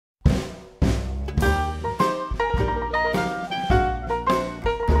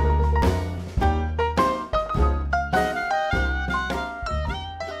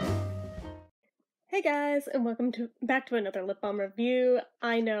Hey guys, and welcome back to another lip balm review.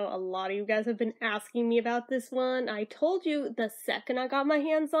 I know a lot of you guys have been asking me about this one. I told you the second I got my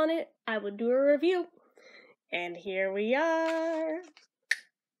hands on it, I would do a review. And here we are.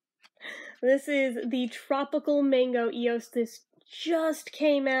 This is the Tropical Mango EOS. This just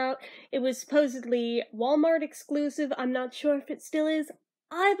came out. It was supposedly Walmart exclusive. I'm not sure if it still is.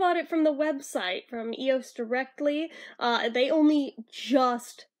 I bought it from the website, from EOS directly. They only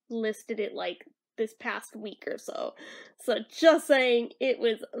just listed it like this past week or so. So just saying, it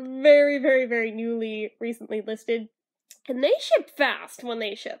was very, very, very recently listed. And they ship fast when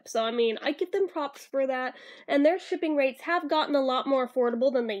they ship, so I mean, I give them props for that, and their shipping rates have gotten a lot more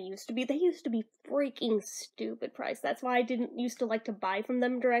affordable than they used to be. They used to be freaking stupid price. That's why I didn't used to like to buy from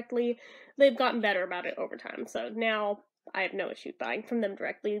them directly. They've gotten better about it over time, so now I have no issue buying from them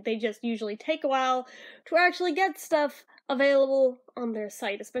directly. They just usually take a while to actually get stuff available on their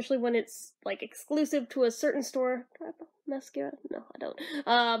site, especially when it's, like, exclusive to a certain store. Do I have a mascara? No, I don't.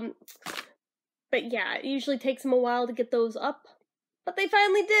 But yeah, it usually takes them a while to get those up. But they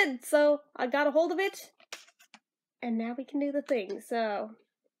finally did, so I got a hold of it. And now we can do the thing, so...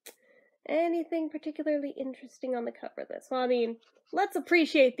 Anything particularly interesting on the cover of this? Well, I mean, let's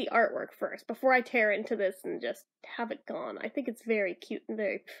appreciate the artwork first, before I tear into this and just have it gone. I think it's very cute and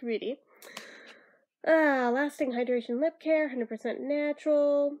very pretty. Lasting hydration lip care, 100%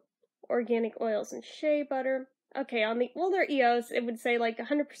 natural, organic oils and shea butter. Okay, on the older EOS, it would say like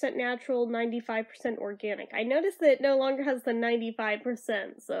 100% natural, 95% organic. I noticed that it no longer has the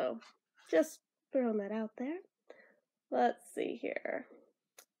 95%, so just throwing that out there. Let's see here.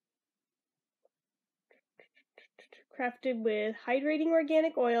 Crafted with hydrating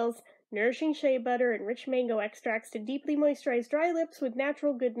organic oils, nourishing shea butter, and rich mango extracts to deeply moisturize dry lips with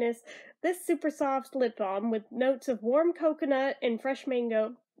natural goodness, this super soft lip balm with notes of warm coconut and fresh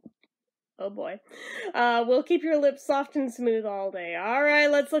mango, oh boy, will keep your lips soft and smooth all day.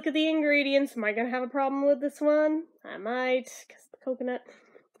 Alright, let's look at the ingredients. Am I gonna have a problem with this one? I might, because the coconut.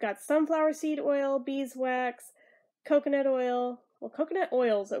 It's got sunflower seed oil, beeswax, coconut oil. Well, coconut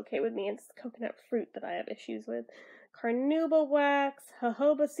oil's okay with me. It's the coconut fruit that I have issues with. Carnauba wax,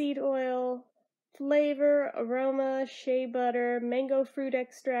 jojoba seed oil, flavor, aroma, shea butter, mango fruit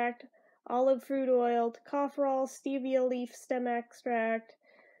extract, olive fruit oil, tocopherol, stevia leaf stem extract,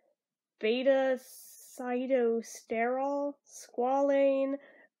 beta-cytosterol, squalane,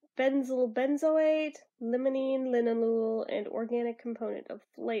 benzyl benzoate, limonene, linalool, and organic component of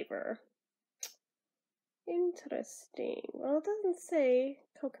flavor. Interesting. Well, it doesn't say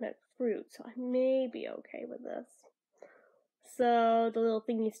coconut fruit, so I may be okay with this. So, the little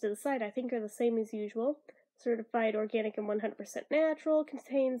thingies to the side I think are the same as usual. Certified organic and 100% natural,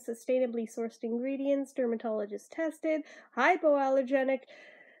 contains sustainably sourced ingredients, dermatologist tested, hypoallergenic,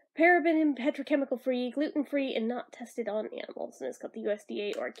 paraben and petrochemical free, gluten free, and not tested on animals. And it's got the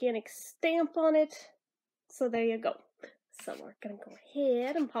USDA organic stamp on it. So there you go. So we're gonna go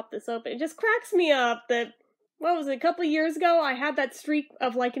ahead and pop this open. It just cracks me up that, what was it, a couple of years ago, I had that streak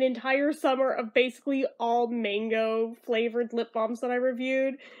of like an entire summer of basically all mango flavored lip balms that I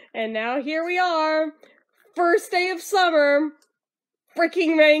reviewed. And now here we are, first day of summer,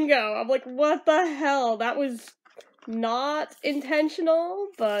 freaking mango. I'm like, what the hell? That was not intentional,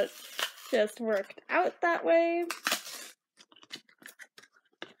 but just worked out that way.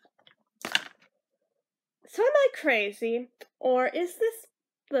 So am I crazy, or is this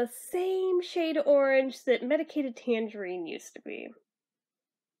the same shade of orange that Medicated Tangerine used to be?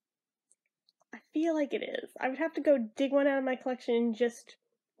 I feel like it is. I would have to go dig one out of my collection and just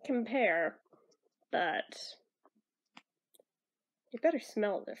compare, but it better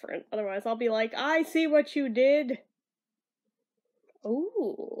smell different, otherwise I'll be like, I see what you did!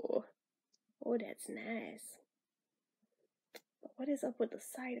 Ooh. Oh, that's nice. But what is up with the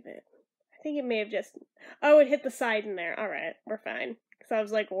side of it? I think it may have just... Oh, it hit the side in there. Alright, we're fine. So I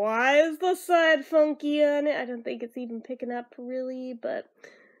was like, why is the side funky on it? I don't think it's even picking up, really, but...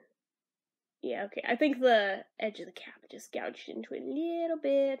 Yeah, okay. I think the edge of the cap just gouged into it a little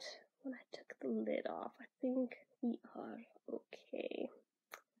bit when I took the lid off. I think we are okay.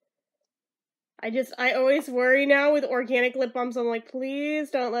 I always worry now with organic lip balms. I'm like,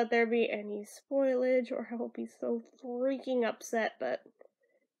 please don't let there be any spoilage or I will be so freaking upset, but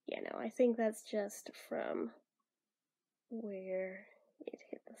yeah, no, I think that's just from where it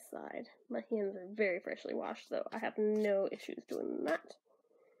hit the side. My hands are very freshly washed, so I have no issues doing that.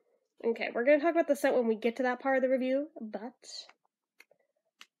 Okay, we're going to talk about the scent when we get to that part of the review, but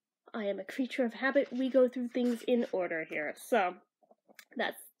I am a creature of habit. We go through things in order here. So,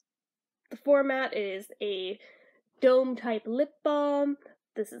 that's the format. Is a dome type lip balm.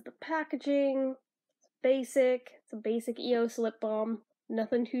 This is the packaging. basic. It's a basic EOS lip balm.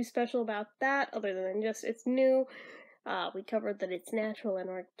 Nothing too special about that, other than just it's new. We covered that it's natural and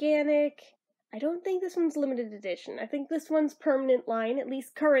organic. I don't think this one's limited edition. I think this one's permanent line, at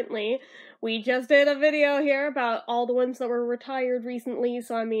least currently. We just did a video here about all the ones that were retired recently,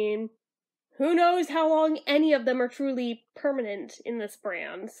 so I mean, who knows how long any of them are truly permanent in this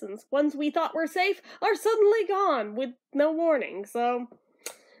brand, since ones we thought were safe are suddenly gone with no warning, so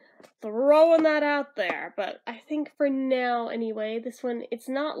throwing that out there. But I think for now, anyway, this one, it's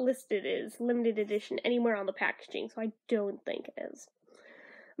not listed as limited edition anywhere on the packaging, so I don't think it is.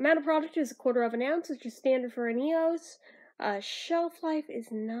 Amount of product is 1/4 of an ounce, which is standard for an EOS. Shelf life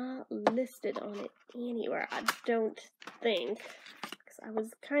is not listed on it anywhere, I don't think. Because I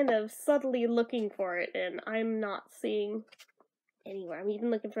was kind of subtly looking for it, and I'm not seeing anywhere. I'm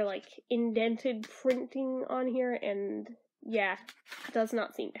even looking for, like, indented printing on here, and yeah, does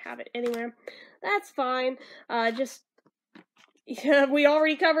not seem to have it anywhere. That's fine. Yeah, we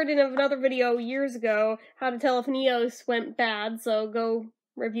already covered in another video years ago how to tell if an EOS went bad, so go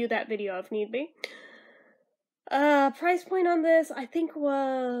review that video if need be. Price point on this, I think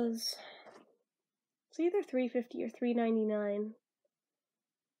was... It's either $3.50 or $3.99.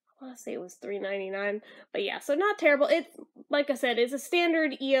 I want to say it was $3.99. But yeah, so not terrible. It's, like I said, it's a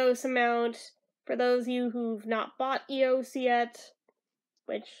standard EOS amount. For those of you who've not bought EOS yet,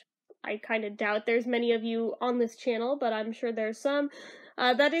 which I kind of doubt there's many of you on this channel, but I'm sure there's some.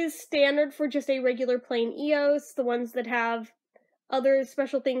 That is standard for just a regular plain EOS. The ones that have other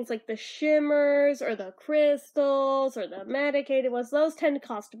special things like the shimmers, or the crystals, or the medicated ones, those tend to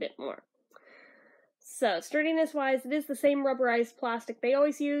cost a bit more. So, sturdiness-wise, it is the same rubberized plastic they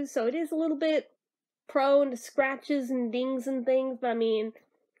always use, so it is a little bit prone to scratches and dings and things, but I mean,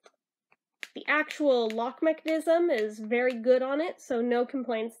 the actual lock mechanism is very good on it, so no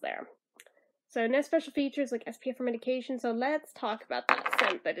complaints there. So, no special features like SPF or medication, so let's talk about that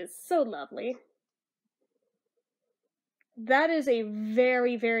scent that is so lovely. That is a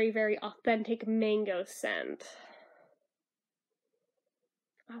very, very, very authentic mango scent.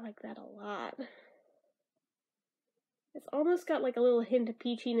 I like that a lot. It's almost got like a little hint of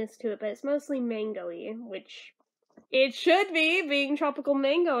peachiness to it, but it's mostly mango-y, which it should be, being tropical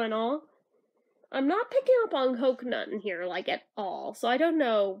mango and all. I'm not picking up on coconut in here, like, at all, so I don't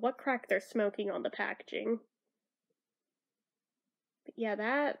know what crack they're smoking on the packaging. But yeah,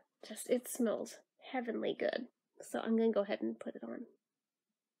 that just, it smells heavenly good. So I'm gonna go ahead and put it on.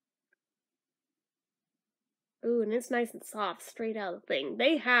 Ooh, and it's nice and soft, straight out of the thing.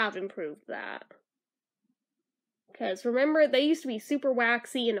 They have improved that. Because remember, they used to be super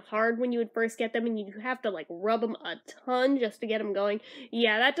waxy and hard when you would first get them, and you'd have to, like, rub them a ton just to get them going.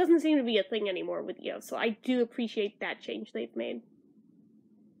 Yeah, that doesn't seem to be a thing anymore with EOS, so I do appreciate that change they've made.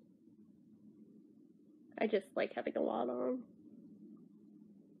 I just like having a lot on.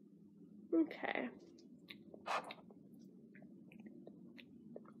 Okay.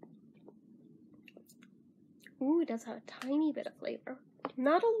 Ooh, it does have a tiny bit of flavor.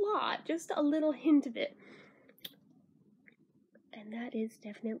 Not a lot, just a little hint of it. And that is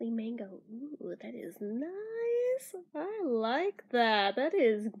definitely mango. Ooh, that is nice. I like that. That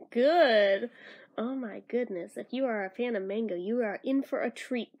is good. Oh my goodness. If you are a fan of mango, you are in for a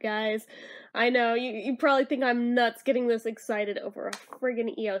treat, guys. I know, you probably think I'm nuts getting this excited over a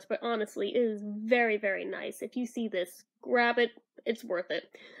friggin' EOS, but honestly, it is very, very nice. If you see this, grab it. It's worth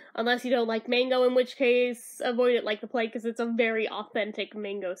it. Unless you don't like mango, in which case, avoid it like the plague, because it's a very authentic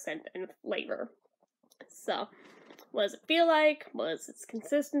mango scent and flavor. So, what does it feel like? What is its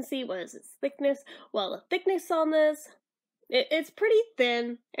consistency? What is its thickness? Well, the thickness on this, it's pretty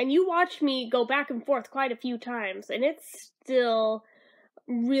thin, and you watch me go back and forth quite a few times, and it's still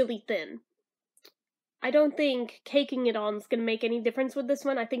really thin. I don't think caking it on is going to make any difference with this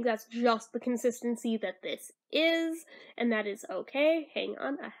one. I think that's just the consistency that this is, and that is okay. Hang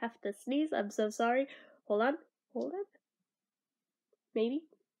on, I have to sneeze. I'm so sorry. Hold on. Hold on. Maybe?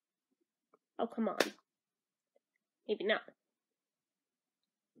 Oh, come on. Maybe not.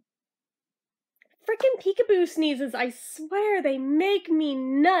 Frickin' peekaboo sneezes, I swear, they make me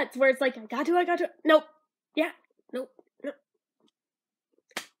nuts, where it's like, I got to, nope, yeah, nope.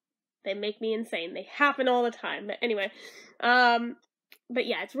 They make me insane. They happen all the time. But anyway, but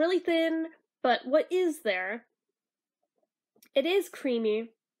yeah, it's really thin, but what is there? It is creamy.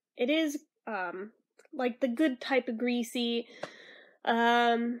 It is, like the good type of greasy.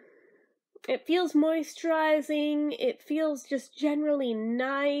 It feels moisturizing. It feels just generally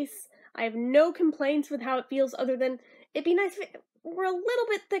nice. I have no complaints with how it feels, other than it'd be nice if it were a little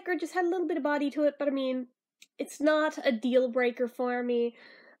bit thicker, just had a little bit of body to it, but I mean, it's not a deal breaker for me.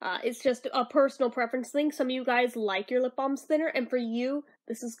 It's just a personal preference thing. Some of you guys like your lip balms thinner, and for you,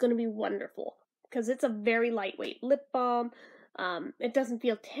 this is going to be wonderful because it's a very lightweight lip balm. It doesn't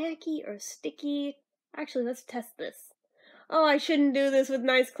feel tacky or sticky. Actually, let's test this. Oh, I shouldn't do this with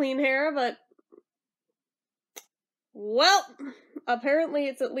nice clean hair, but well, apparently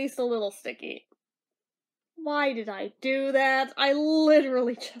it's at least a little sticky. Why did I do that? I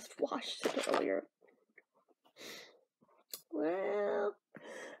literally just washed it earlier. Well,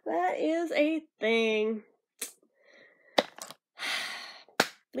 that is a thing.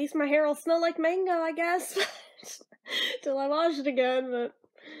 At least my hair will smell like mango, I guess. Till I wash it again, but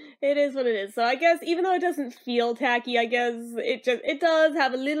it is what it is. So I guess even though it doesn't feel tacky, I guess it does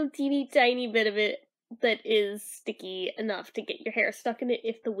have a little teeny tiny bit of it that is sticky enough to get your hair stuck in it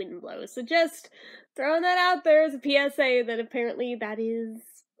if the wind blows. So just throwing that out there as a PSA that apparently that is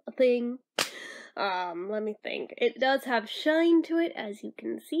a thing. Let me think. It does have shine to it, as you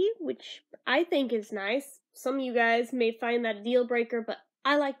can see, which I think is nice. Some of you guys may find that a deal breaker, but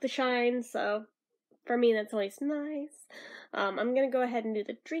I like the shine, so for me that's always nice. I'm gonna go ahead and do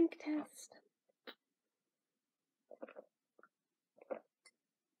the drink test.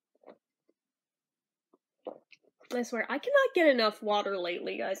 I swear, I cannot get enough water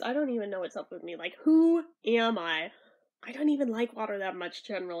lately, guys. I don't even know what's up with me. Like, who am I? I don't even like water that much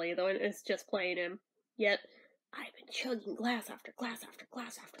generally, though it's just plain in. Yet, I've been chugging glass after glass after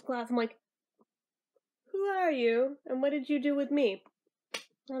glass after glass. I'm like, who are you? And what did you do with me?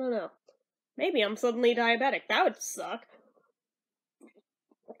 I don't know. Maybe I'm suddenly diabetic. That would suck.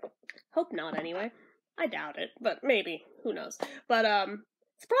 Hope not, anyway. I doubt it, but maybe. Who knows? But,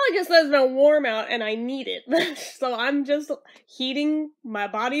 it's probably just that it's been warm out and I need it. So I'm just heating my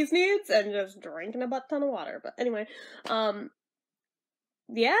body's needs and just drinking a butt ton of water. But anyway, yeah,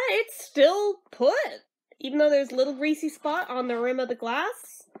 it's still put. Even though there's a little greasy spot on the rim of the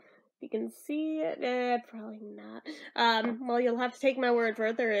glass. You can see it. Probably not. Well, you'll have to take my word for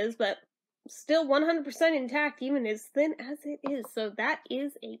it. There is, but still 100% intact, even as thin as it is. So that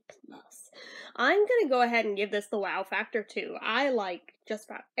is a plus. I'm gonna go ahead and give this the wow factor too. I like just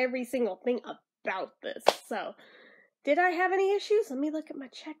about every single thing about this. So, did I have any issues? Let me look at my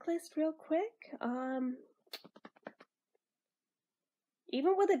checklist real quick.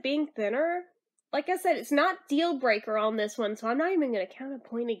 Even with it being thinner, like I said, it's not deal breaker on this one, so I'm not even gonna count a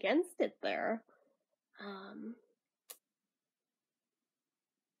point against it there.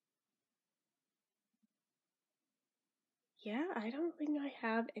 Yeah, I don't think I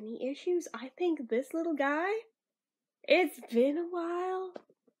have any issues. I think this little guy, it's been a while,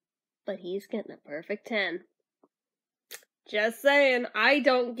 but he's getting a perfect 10. Just saying, I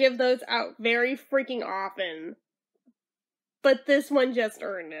don't give those out very freaking often. But this one just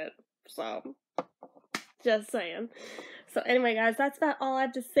earned it. So, just saying. So anyway, guys, that's about all I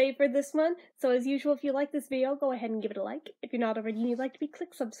have to say for this one. So as usual, if you like this video, go ahead and give it a like. If you're not already and you'd like to be,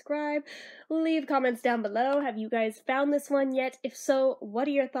 click subscribe. Leave comments down below. Have you guys found this one yet? If so, what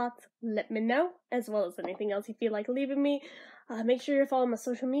are your thoughts? Let me know, as well as anything else you feel like leaving me. Make sure you're following my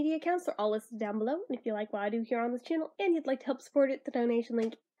social media accounts. They're all listed down below. And if you like what I do here on this channel and you'd like to help support it, the donation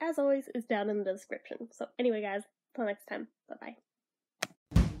link, as always, is down in the description. So anyway, guys, until next time, bye-bye.